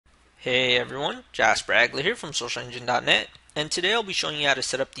Hey everyone, Jasper Agler here from SocialEngine.net, and today I'll be showing you how to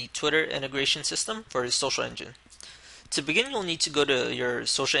set up the Twitter integration system for SocialEngine. To begin, you'll need to go to your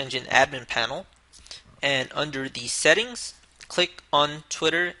SocialEngine admin panel, and under the settings, click on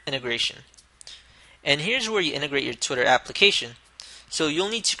Twitter integration. And here's where you integrate your Twitter application. So you'll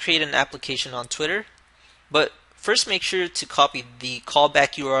need to create an application on Twitter, but first make sure to copy the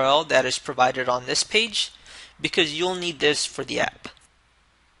callback URL that is provided on this page, because you'll need this for the app.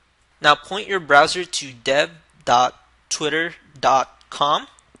 Now point your browser to dev.twitter.com,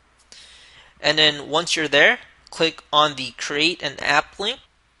 and then once you're there, click on the Create an App link,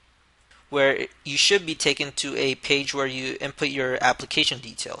 where you should be taken to a page where you input your application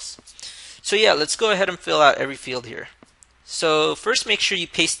details. So yeah, let's go ahead and fill out every field here. So first, make sure you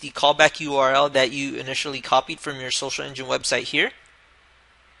paste the callback URL that you initially copied from your SocialEngine website here,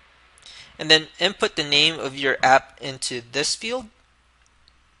 and then input the name of your app into this field,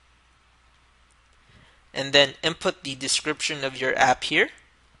 and then input the description of your app here.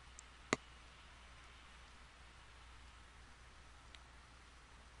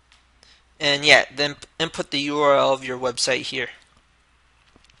 And yeah, then input the URL of your website here.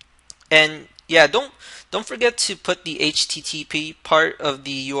 And yeah, don't forget to put the HTTP part of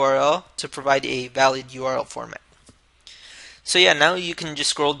the URL to provide a valid URL format. So yeah, now you can just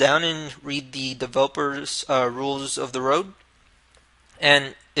scroll down and read the developer's rules of the road.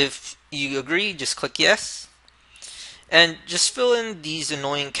 And if you agree, just click yes. And just fill in these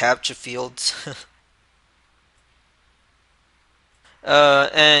annoying CAPTCHA fields.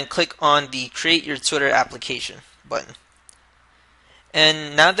 And click on the Create Your Twitter Application button.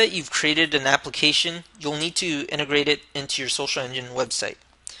 And now that you've created an application, you'll need to integrate it into your SocialEngine website.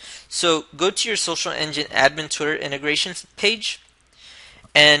 So go to your SocialEngine admin Twitter integration page,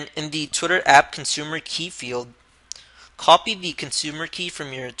 and in the Twitter app consumer key field, copy the consumer key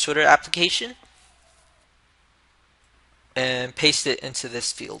from your Twitter application and paste it into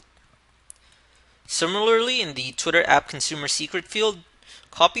this field. Similarly, in the Twitter app consumer secret field,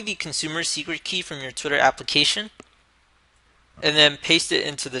 copy the consumer secret key from your Twitter application and then paste it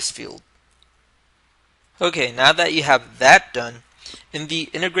into this field. Okay, now that you have that done, in the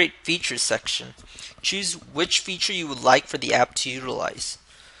Integrate Features section, choose which feature you would like for the app to utilize.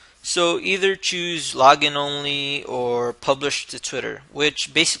 So either choose login only or publish to Twitter,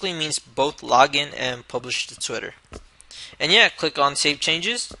 which basically means both login and publish to Twitter. And yeah, click on Save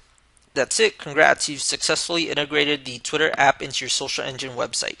Changes. That's it. Congrats, you've successfully integrated the Twitter app into your SocialEngine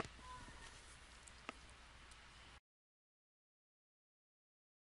website.